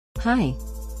Hi!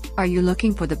 Are you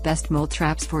looking for the best mole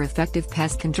traps for effective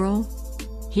pest control?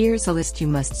 Here's a list you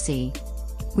must see.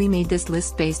 We made this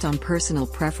list based on personal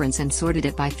preference and sorted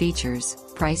it by features,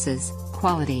 prices,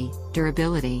 quality,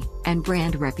 durability, and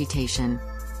brand reputation.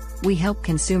 We help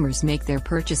consumers make their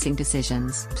purchasing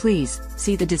decisions. Please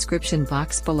see the description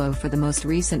box below for the most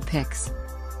recent picks.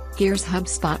 Gears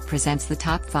HubSpot presents the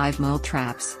top 5 mole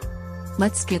traps.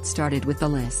 Let's get started with the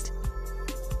list.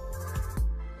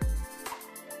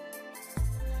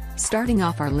 Starting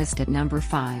off our list at number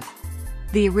 5.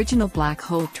 The original black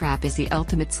hole trap is the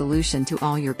ultimate solution to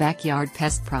all your backyard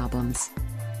pest problems.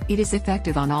 It is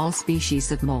effective on all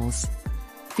species of moles.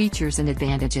 Features and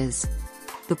advantages.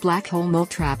 The black hole mole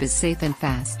trap is safe and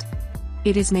fast.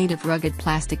 It is made of rugged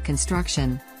plastic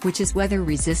construction, which is weather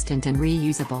resistant and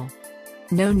reusable.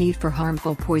 No need for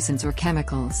harmful poisons or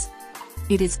chemicals.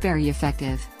 It is very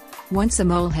effective. Once a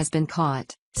mole has been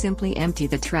caught, simply empty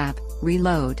the trap,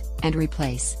 reload, and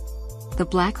replace. The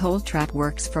black hole trap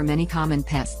works for many common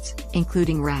pests,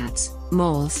 including rats,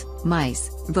 moles,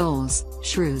 mice, voles,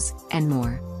 shrews, and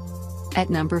more. At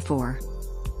number 4.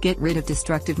 Get rid of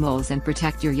destructive moles and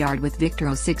protect your yard with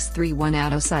Victro 631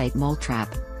 Out-of-Sight Mole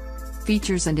Trap.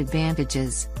 Features and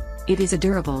advantages. It is a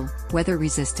durable,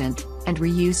 weather-resistant, and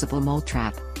reusable mole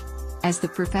trap. As the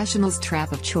professional's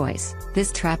trap of choice,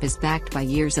 this trap is backed by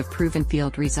years of proven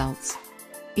field results.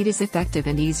 It is effective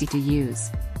and easy to use.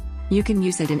 You can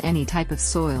use it in any type of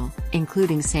soil,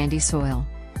 including sandy soil.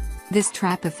 This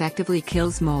trap effectively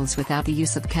kills moles without the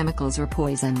use of chemicals or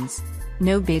poisons.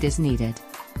 No bait is needed.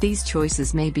 These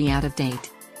choices may be out of date.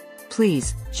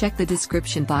 Please check the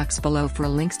description box below for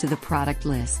links to the product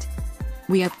list.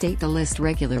 We update the list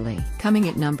regularly. Coming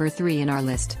at number 3 in our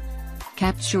list.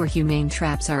 Capture Humane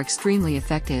traps are extremely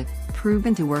effective,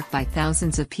 proven to work by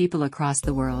thousands of people across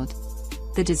the world.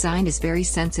 The design is very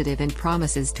sensitive and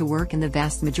promises to work in the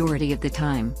vast majority of the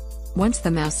time. Once the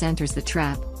mouse enters the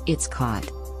trap, it's caught.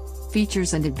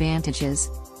 Features and advantages.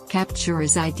 Capture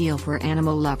is ideal for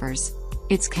animal lovers.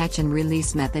 Its catch and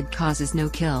release method causes no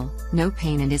kill, no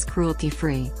pain and is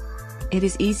cruelty-free. It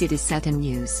is easy to set and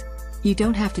use. You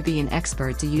don't have to be an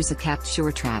expert to use a capture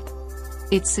trap.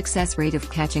 Its success rate of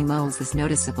catching moles is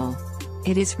noticeable.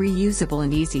 It is reusable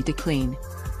and easy to clean.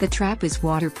 The trap is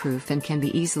waterproof and can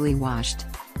be easily washed.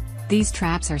 These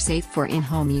traps are safe for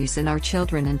in-home use and are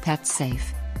children and pets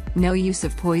safe. No use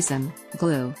of poison,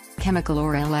 glue, chemical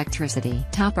or electricity.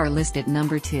 Top our list at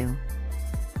number 2.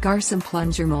 Garson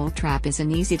Plunger Mole Trap is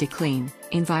an easy-to-clean,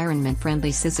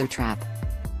 environment-friendly scissor trap.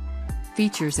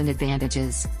 Features and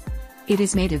advantages. It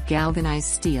is made of galvanized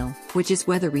steel, which is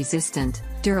weather-resistant,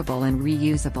 durable and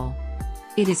reusable.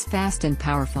 It is fast and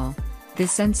powerful.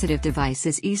 This sensitive device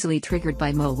is easily triggered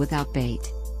by mole without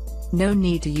bait. No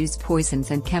need to use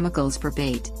poisons and chemicals for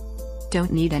bait.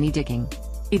 Don't need any digging.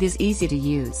 It is easy to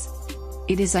use.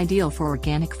 It is ideal for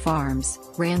organic farms,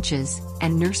 ranches,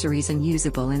 and nurseries and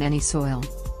usable in any soil.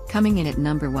 Coming in at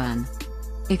number 1.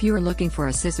 If you are looking for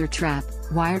a scissor trap,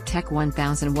 WireTech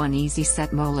 1001 Easy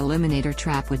Set Mole Eliminator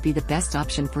Trap would be the best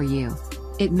option for you.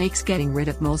 It makes getting rid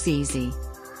of moles easy.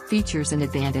 Features and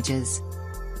advantages.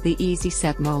 The Easy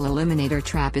Set Mole Eliminator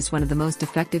Trap is one of the most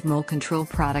effective mole control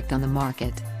product on the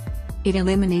market. It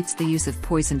eliminates the use of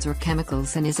poisons or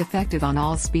chemicals and is effective on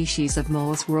all species of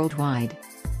moles worldwide.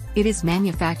 It is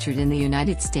manufactured in the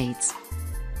United States.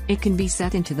 It can be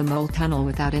set into the mole tunnel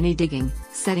without any digging,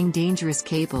 setting dangerous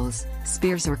cables,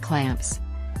 spears or clamps.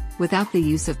 Without the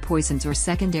use of poisons or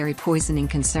secondary poisoning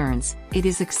concerns, it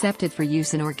is accepted for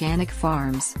use in organic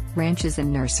farms, ranches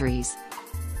and nurseries.